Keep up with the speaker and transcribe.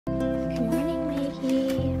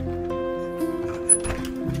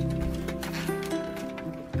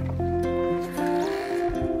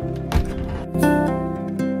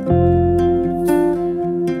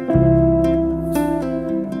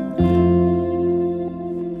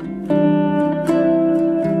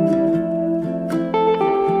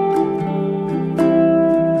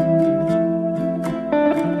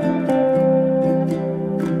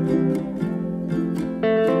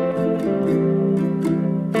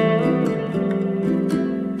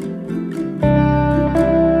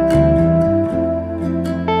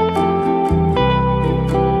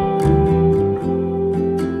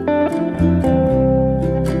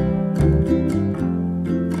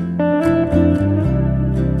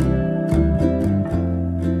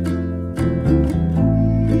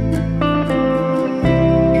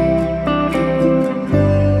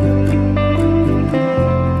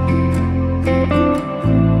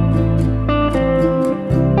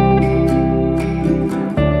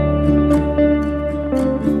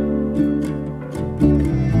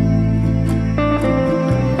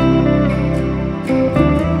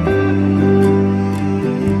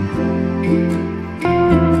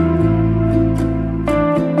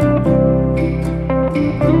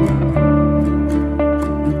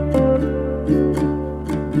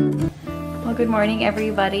morning,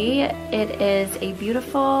 everybody. It is a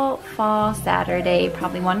beautiful fall Saturday,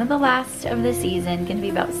 probably one of the last of the season. Going to be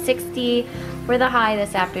about 60 for the high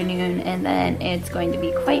this afternoon, and then it's going to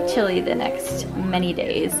be quite chilly the next many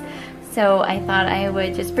days. So I thought I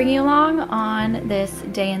would just bring you along on this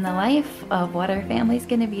day in the life of what our family's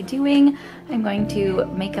going to be doing. I'm going to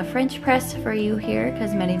make a French press for you here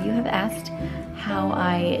because many of you have asked how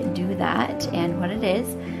I do that and what it is.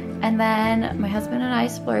 And then my husband and I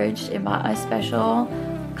splurged and bought a special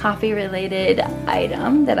coffee related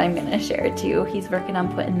item that I'm gonna share too. He's working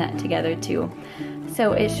on putting that together too.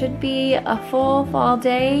 So it should be a full fall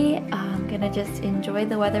day. I'm gonna just enjoy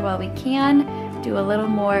the weather while we can, do a little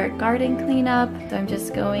more garden cleanup. So I'm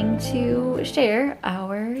just going to share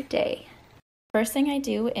our day. First thing I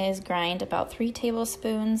do is grind about 3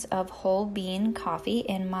 tablespoons of whole bean coffee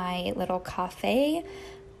in my little cafe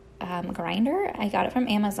grinder. I got it from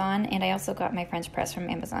Amazon, and I also got my French press from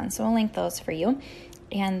Amazon, so I'll link those for you.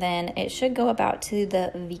 And then it should go about to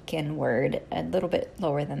the vegan word, a little bit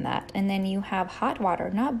lower than that. And then you have hot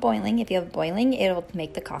water, not boiling. If you have boiling, it'll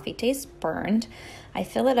make the coffee taste burned. I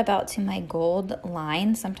fill it about to my gold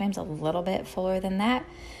line, sometimes a little bit fuller than that.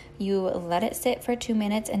 You let it sit for 2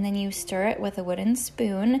 minutes, and then you stir it with a wooden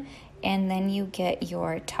spoon, and then you get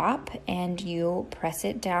your top and you press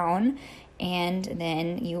it down, and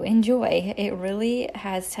then you enjoy. It really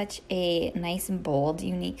has such a nice, bold,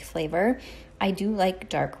 unique flavor. I do like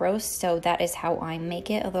dark roast, so that is how I make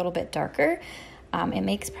it, a little bit darker. It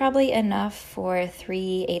makes probably enough for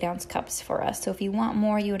 3 8-ounce cups for us. So if you want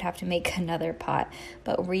more, you would have to make another pot.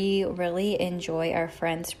 But we really enjoy our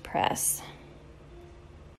French press.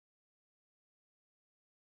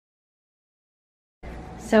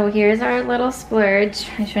 So here's our little splurge.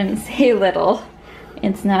 I shouldn't say little.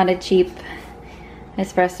 It's not a cheap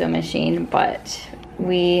espresso machine, but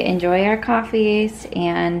we enjoy our coffees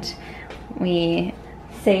and we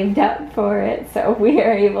saved up for it, so we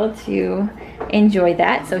are able to enjoy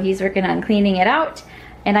that. So he's working on cleaning it out,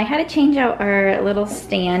 and I had to change out our little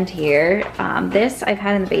stand here. This I've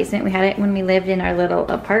had in the basement. We had it when we lived in our little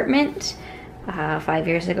apartment 5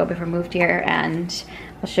 years ago before we moved here, and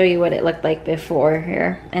I'll show you what it looked like before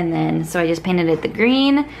here. And then, so I just painted it the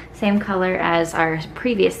green, same color as our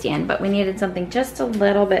previous stand, but we needed something just a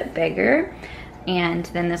little bit bigger. And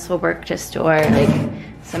then this will work to store like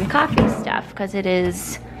some coffee stuff, because it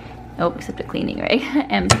is, oh, except the cleaning rig,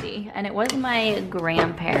 empty. And it was my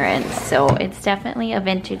grandparents', so it's definitely a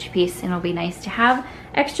vintage piece, and it'll be nice to have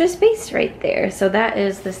extra space right there. So that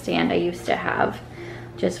is the stand I used to have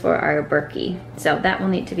just for our Berkey. So that will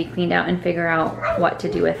need to be cleaned out and figure out what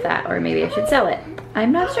to do with that, or maybe I should sell it.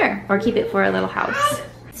 I'm not sure, or keep it for a little house.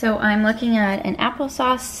 So I'm looking at an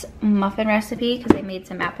applesauce muffin recipe because I made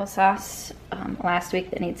some applesauce last week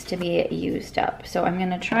that needs to be used up. So I'm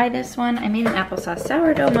gonna try this one. I made an applesauce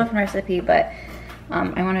sourdough muffin recipe, but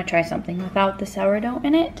I wanna try something without the sourdough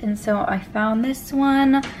in it. And so I found this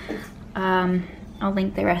one. I'll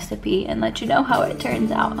link the recipe and let you know how it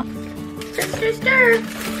turns out. Stir, stir, stir.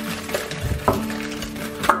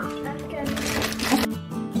 That's good.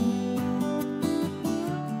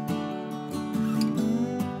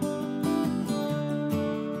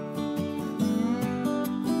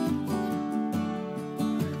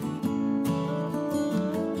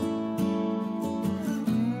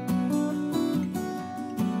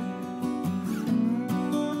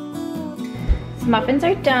 Muffins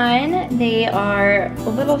are done. They are a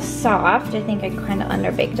little soft. I think I kind of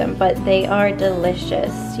underbaked them, but they are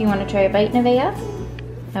delicious. You want to try a bite, Nevaeh?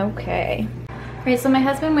 Okay. All right, so my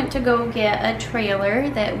husband went to go get a trailer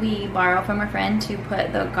that we borrowed from a friend to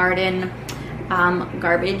put the garden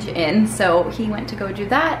garbage in. So he went to go do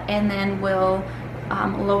that, and then we'll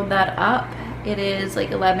load that up. It is like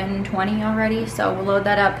 11:20 already, so we'll load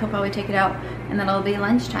that up. He'll probably take it out, and then it'll be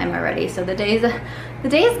lunchtime already. So the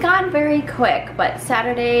day's gone very quick, but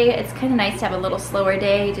Saturday, it's kind of nice to have a little slower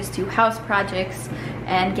day, just do house projects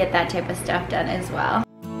and get that type of stuff done as well.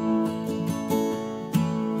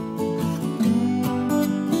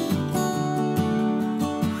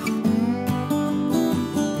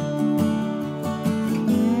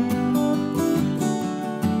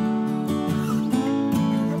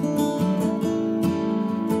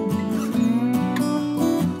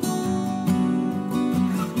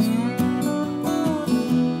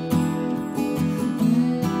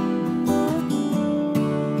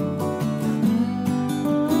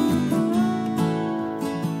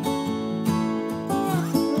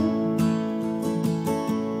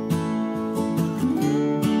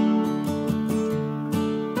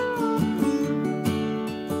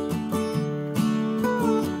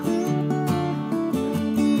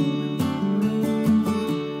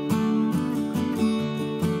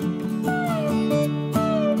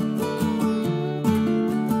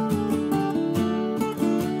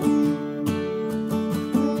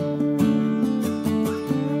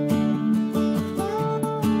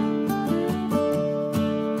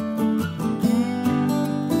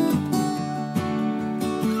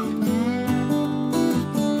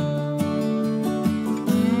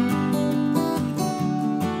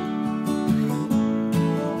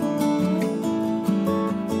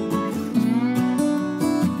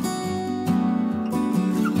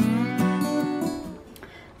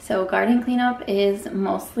 So garden cleanup is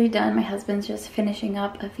mostly done. My husband's just finishing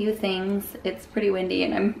up a few things. It's pretty windy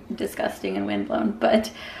and I'm disgusting and windblown,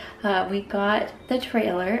 but we got the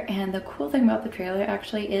trailer, and the cool thing about the trailer,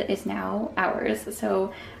 actually, it is now ours.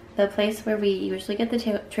 So the place where we usually get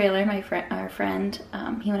the trailer, our friend,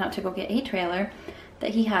 he went out to go get a trailer that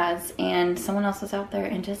he has, and someone else was out there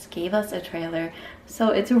and just gave us a trailer. So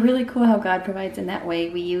it's really cool how God provides in that way.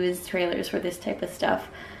 We use trailers for this type of stuff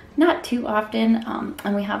not too often,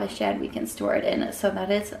 and we have a shed we can store it in, so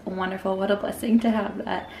that is wonderful. What a blessing to have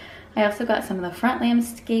that. I also got some of the front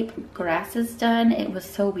landscape grasses done. It was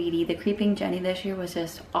so weedy. The creeping Jenny this year was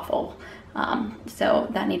just awful, so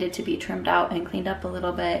that needed to be trimmed out and cleaned up a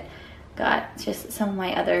little bit. Got just some of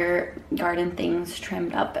my other garden things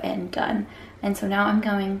trimmed up and done. And so now I'm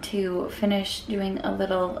going to finish doing a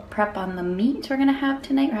little prep on the meat we're gonna have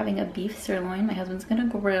tonight. We're having a beef sirloin. My husband's gonna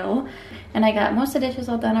grill. And I got most of the dishes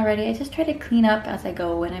all done already. I just try to clean up as I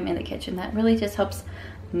go when I'm in the kitchen. That really just helps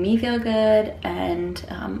me feel good and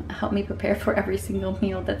help me prepare for every single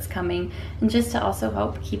meal that's coming. And just to also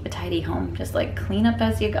help keep a tidy home. Just like clean up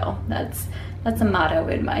as you go. That's a motto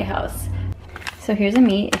in my house. So here's the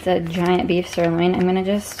meat. It's a giant beef sirloin. I'm gonna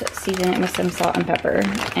just season it with some salt and pepper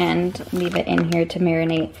and leave it in here to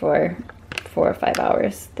marinate for 4 or 5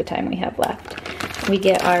 hours, the time we have left. We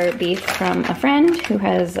get our beef from a friend who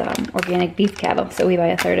has organic beef cattle, so we buy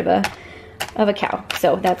a third of a cow.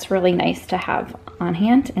 So that's really nice to have on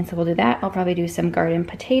hand, and so we'll do that. I'll probably do some garden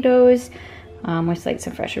potatoes with like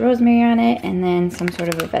some fresh rosemary on it, and then some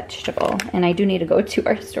sort of a vegetable. And I do need to go to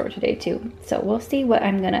our store today too, so we'll see what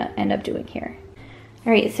I'm gonna end up doing here.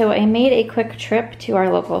 All right, so I made a quick trip to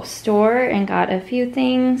our local store and got a few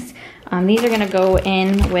things. These are gonna go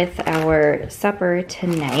in with our supper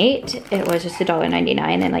tonight. It was just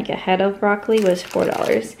 $1.99, and like a head of broccoli was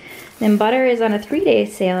 $4. Then butter is on a 3-day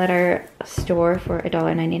sale at our store for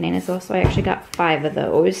 $1.99 as well, so I actually got 5 of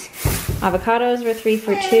those. Avocados were 3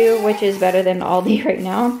 for $2, which is better than Aldi right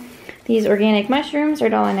now. These organic mushrooms are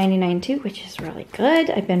 $1.99 too, which is really good.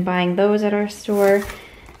 I've been buying those at our store.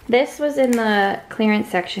 This was in the clearance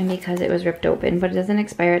section because it was ripped open, but it doesn't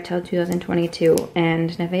expire until 2022, and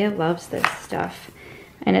Nevaeh loves this stuff.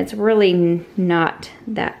 And it's really not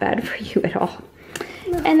that bad for you at all.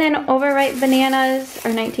 And then overripe bananas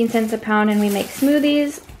are 19 cents a pound, and we make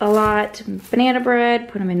smoothies a lot. Banana bread,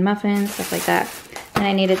 put them in muffins, stuff like that. And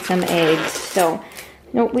I needed some eggs, so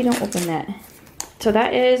no, we don't open that. So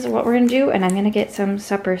that is what we're gonna do, and I'm gonna get some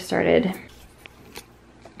supper started.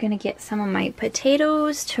 Gonna get some of my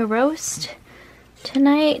potatoes to roast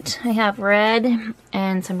tonight. I have red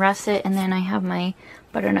and some russet, and then I have my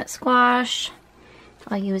butternut squash.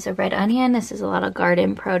 I'll use a red onion. This is a lot of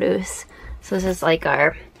garden produce, so this is like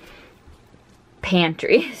our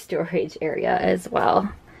pantry storage area as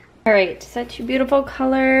well. All right, such a beautiful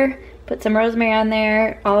color. Put some rosemary on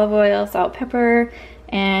there, olive oil, salt, pepper,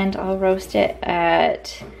 and I'll roast it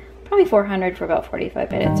at probably 400 for about 45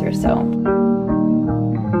 minutes or so.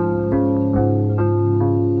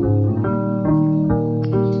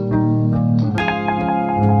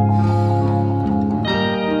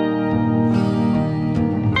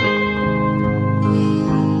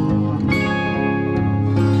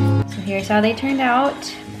 Here's how they turned out.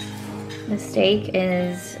 The steak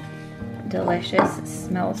is delicious. It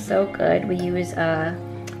smells so good. We use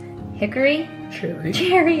hickory?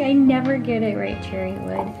 Cherry. I never get it right. Cherry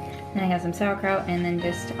wood. Then I have some sauerkraut and then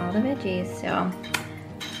just all the veggies. So,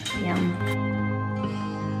 yum.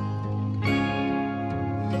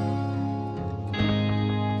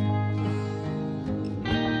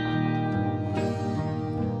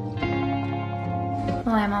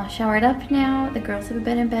 Well, I'm all showered up now. The girls have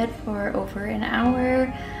been in bed for over an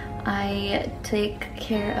hour. I take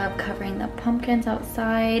care of covering the pumpkins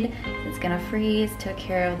outside. It's gonna freeze. Took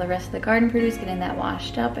care of the rest of the garden produce, getting that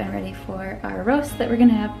washed up and ready for our roast that we're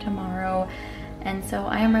gonna have tomorrow. And so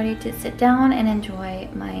I am ready to sit down and enjoy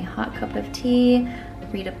my hot cup of tea,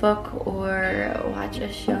 read a book, or watch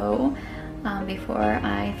a show before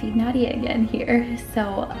I feed Nadia again here.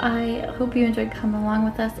 So I hope you enjoyed coming along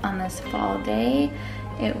with us on this fall day.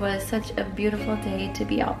 It was such a beautiful day to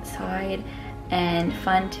be outside and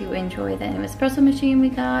fun to enjoy the new espresso machine we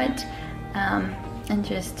got, and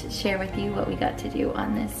just share with you what we got to do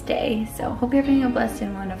on this day. So hope you're having a blessed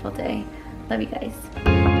and wonderful day. Love you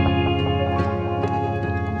guys.